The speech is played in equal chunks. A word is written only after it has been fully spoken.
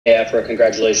Hey, Efra,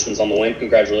 congratulations on the win.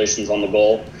 Congratulations on the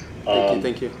goal.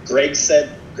 Thank you. Greg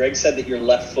said that your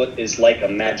left foot is like a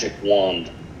magic wand.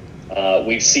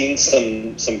 We've seen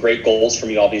some great goals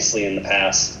from you, obviously, in the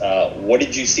past. What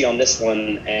did you see on this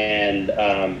one, and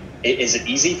is it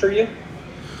easy for you?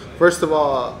 First of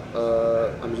all,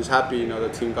 I'm just happy, the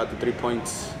team got the 3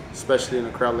 points, especially in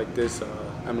a crowd like this,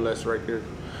 MLS record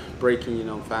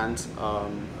breaking, fans.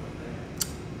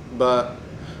 But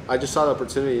I just saw the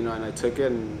opportunity, and I took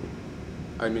it, and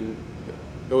I mean,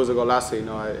 it was a goal last year,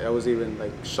 I was even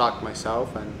like shocked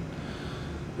myself, and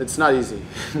it's not easy.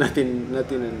 nothing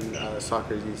in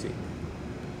soccer is easy.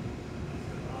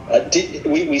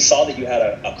 We saw that you had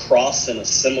a cross in a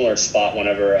similar spot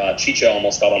whenever Chicha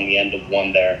almost got on the end of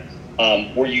one there.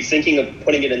 Were you thinking of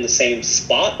putting it in the same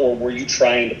spot, or were you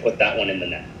trying to put that one in the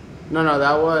net? No,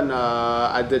 that one,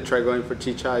 I did try going for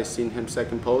Chicha. I seen him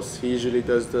second post. He usually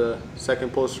does the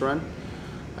second post run.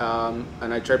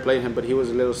 And I tried playing him, but he was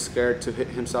a little scared to hit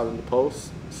himself in the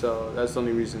post. So that's the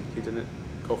only reason he didn't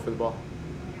go for the ball.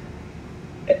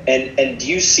 And do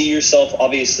you see yourself,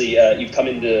 obviously, you've come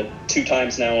into 2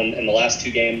 times now in the last 2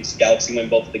 games. Galaxy win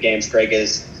both of the games. Greg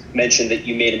has mentioned that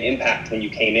you made an impact when you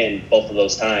came in both of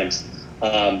those times.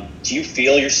 Do you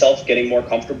feel yourself getting more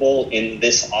comfortable in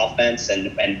this offense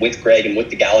and with Greg and with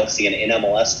the Galaxy and in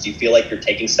MLS? Do you feel like you're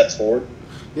taking steps forward?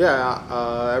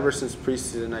 Yeah, ever since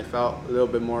preseason, I felt a little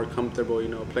bit more comfortable,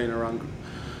 playing around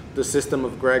the system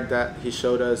of Greg that he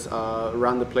showed us,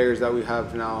 around the players that we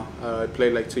have now. I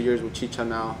played like 2 years with Chicha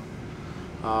now,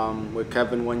 with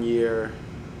Kevin 1 year.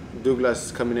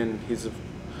 Douglas coming in, he's a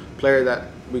player that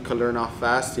we could learn off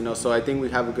fast, so I think we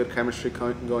have a good chemistry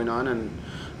going on, and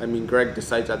I mean, Greg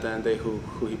decides at the end of the day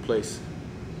who he plays.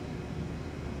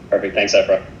 Perfect. Thanks,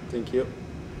 Efra. Thank you.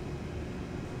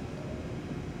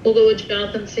 We'll go with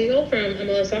Jonathan Siegel from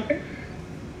MLS Soccer.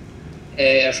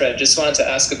 Hey, Efra, just wanted to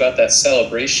ask about that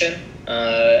celebration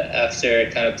after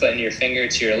kind of putting your finger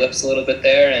to your lips a little bit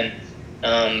there.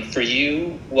 And for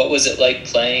you, what was it like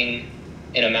playing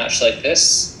in a match like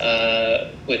this,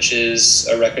 which is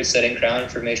a record-setting crown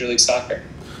for Major League Soccer?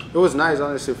 It was nice,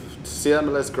 honestly, to see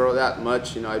MLS grow that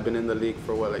much. I've been in the league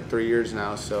for, 3 years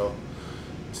now, so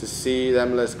to see the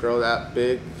MLS grow that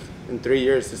big in 3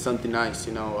 years is something nice.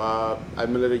 I'm a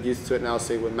little used to it now,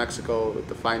 say with Mexico, with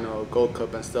the final Gold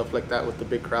Cup and stuff like that, with the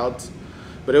big crowds.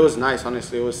 But it was nice,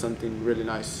 honestly. It was something really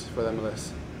nice for the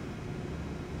MLS.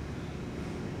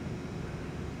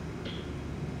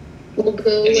 We'll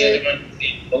go and the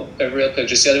other one, real quick,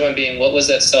 just the other one being, what was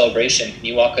that celebration? Can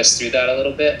you walk us through that a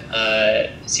little bit?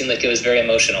 It seemed like it was very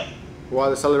emotional. Well,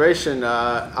 the celebration,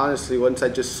 honestly, once I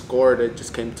just scored, it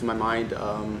just came to my mind.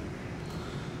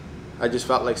 I just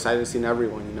felt like silencing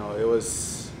everyone. It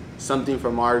was something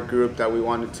from our group that we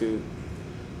wanted to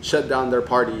shut down their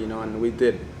party, and we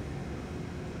did.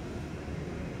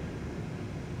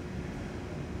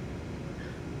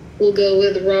 We'll go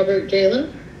with Robert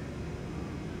Galen.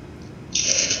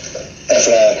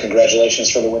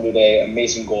 Congratulations for the win today.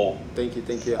 Amazing goal. Thank you.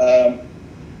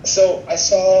 So I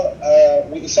saw,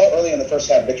 we saw early in the first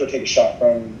half, Victor take a shot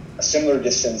from a similar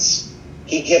distance.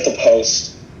 He hit the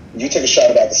post. You took a shot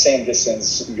about the same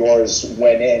distance. Yours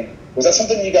went in. Was that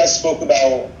something you guys spoke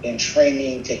about in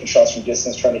training, taking shots from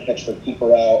distance, trying to catch the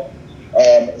keeper out?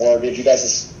 Or did you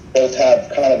guys both have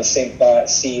kind of the same thought,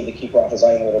 see the keeper off his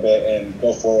line a little bit and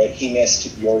go for it? He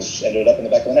missed. Yours ended up in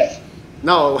the back of the net.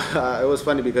 No, it was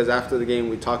funny because after the game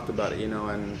we talked about it,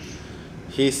 and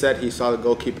he said he saw the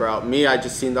goalkeeper out. Me, I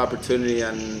just seen the opportunity,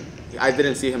 and I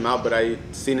didn't see him out, but I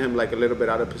seen him like a little bit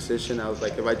out of position. I was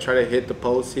like, if I try to hit the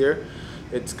post here,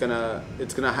 it's gonna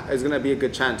be a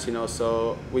good chance,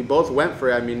 So we both went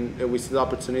for it. I mean, if we see the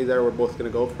opportunity there, we're both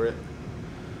gonna go for it.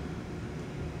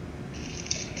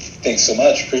 Thanks so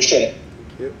much. Appreciate it.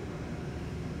 Thank you.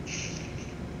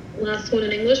 Last one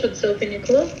in English with Sophie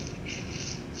Nicola.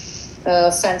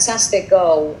 Fantastic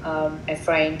goal,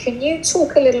 Efrain. Can you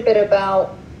talk a little bit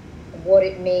about what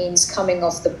it means coming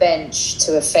off the bench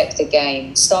to affect the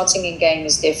game? Starting in game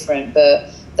is different,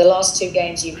 but the last 2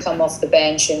 games you've come off the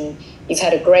bench and you've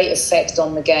had a great effect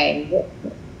on the game.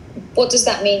 What does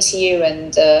that mean to you,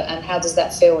 and how does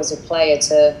that feel as a player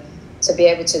to be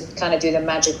able to kind of do the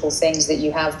magical things that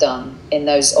you have done in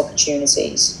those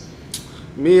opportunities?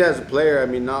 Me as a player, I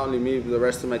mean, not only me, but the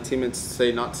rest of my teammates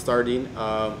say not starting.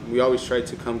 We always try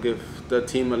to come give the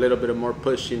team a little bit of more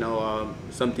push,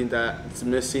 something that's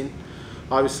missing.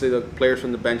 Obviously, the players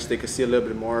from the bench, they can see a little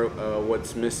bit more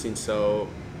what's missing. So,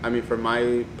 I mean, from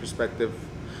my perspective,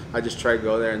 I just try to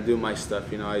go there and do my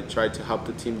stuff. I try to help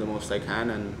the team the most I can,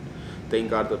 and thank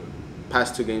God the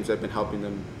past 2 games I've been helping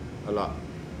them a lot.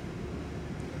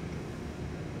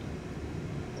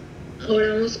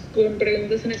 Ahora vamos con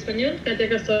preguntas en español. Katia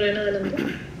Castorena, adelante.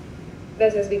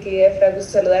 Gracias, Vicky. Efra,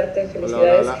 gusto saludarte. Hola,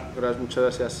 Felicidades. hola, hola. Gracias, muchas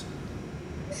gracias.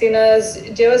 Si nos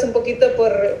llevas un poquito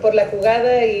por la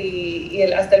jugada y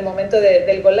hasta el momento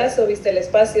del golazo, viste el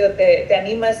espacio, te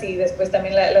animas y después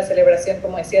también la celebración,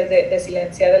 como decías, de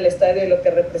silenciar el estadio y lo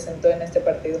que representó en este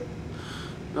partido.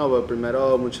 No, pues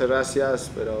primero muchas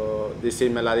gracias, pero sí,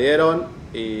 me la dieron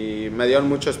y me dieron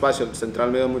mucho espacio, el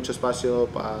central me dio mucho espacio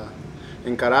para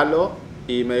encararlo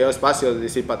y me dio espacio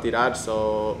para tirar,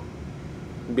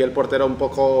 vi el portero un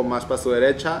poco más para su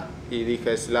derecha y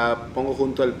dije, si la pongo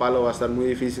junto al palo va a estar muy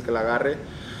difícil que la agarre.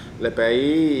 Le pegué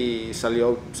y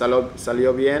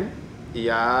salió bien y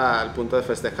ya al punto de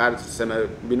festejar se me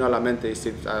vino a la mente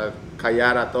a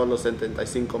callar a todos los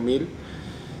 75,000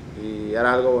 y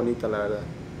era algo bonito, la verdad.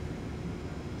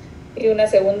 Y una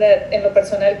segunda, en lo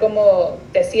personal, ¿cómo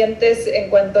te sientes en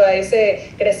cuanto a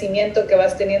ese crecimiento que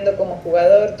vas teniendo como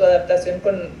jugador, tu adaptación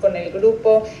con el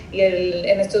grupo y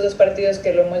en estos dos partidos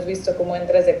que lo hemos visto, cómo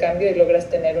entras de cambio y logras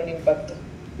tener un impacto?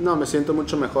 No, me siento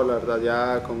mucho mejor, la verdad.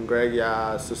 Ya con Greg,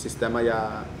 ya su sistema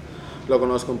ya lo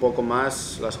conozco un poco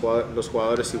más, los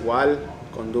jugadores igual,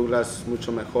 con Douglas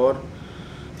mucho mejor.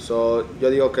 Yo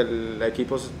digo que el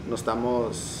equipo nos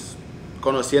estamos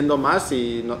conociendo más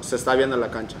y se está viendo en la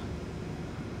cancha.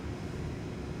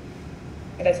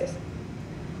 Gracias.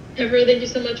 Efra, thank you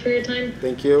so much for your time.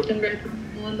 Thank you. Congrats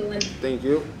on the win. Thank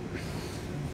you.